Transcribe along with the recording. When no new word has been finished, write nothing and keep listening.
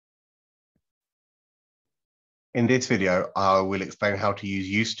In this video, I will explain how to use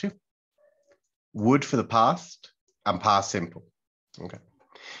used to, would for the past, and past simple. Okay.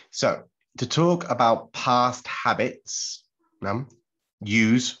 So to talk about past habits,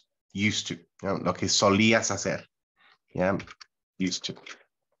 use used to, lo que solías hacer. Yeah, used to.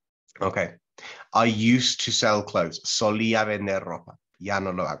 Okay. I used to sell clothes. Solía vender ropa. Ya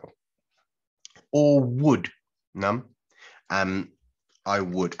no lo hago. Or would, no? I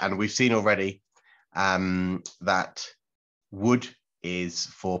would. And we've seen already that would is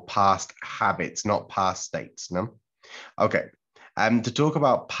for past habits, not past states, no? Okay. To talk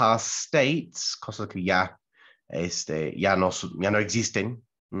about past states, cosas que ya no existen.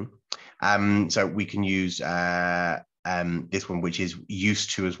 So we can use this one, which is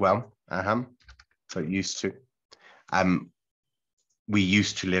used to as well. So used to. We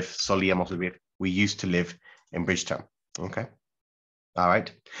used to live, solíamos vivir. We used to live in Bridgetown. Okay. All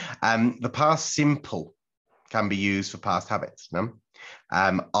right. The past simple can be used for past habits. No?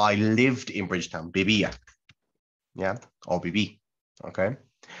 I lived in Bridgetown, vivía. Yeah, or viví. Okay.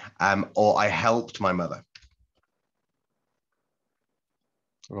 Or I helped my mother.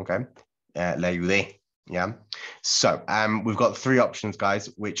 Okay. Le ayudé. Yeah. So we've got three options, guys,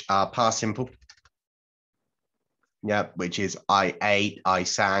 which are past simple. Yeah, which is I ate, I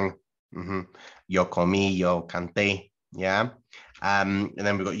sang, yo comí, yo canté. Yeah. And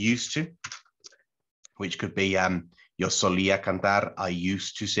then we've got used to, which could be yo solía cantar, I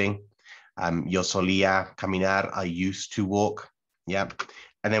used to sing. Yo solía caminar, I used to walk. Yeah.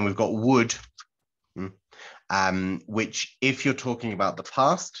 And then we've got would, which if you're talking about the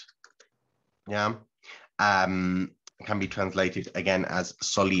past, yeah, can be translated again as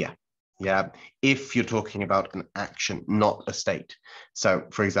solía. Yeah, if you're talking about an action, not a state. So,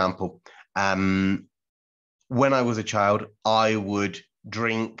 for example, when I was a child, I would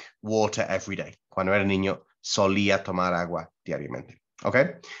drink water every day. Cuando era niño, solía tomar agua diariamente.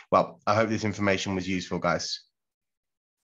 Okay, well, I hope this information was useful, guys.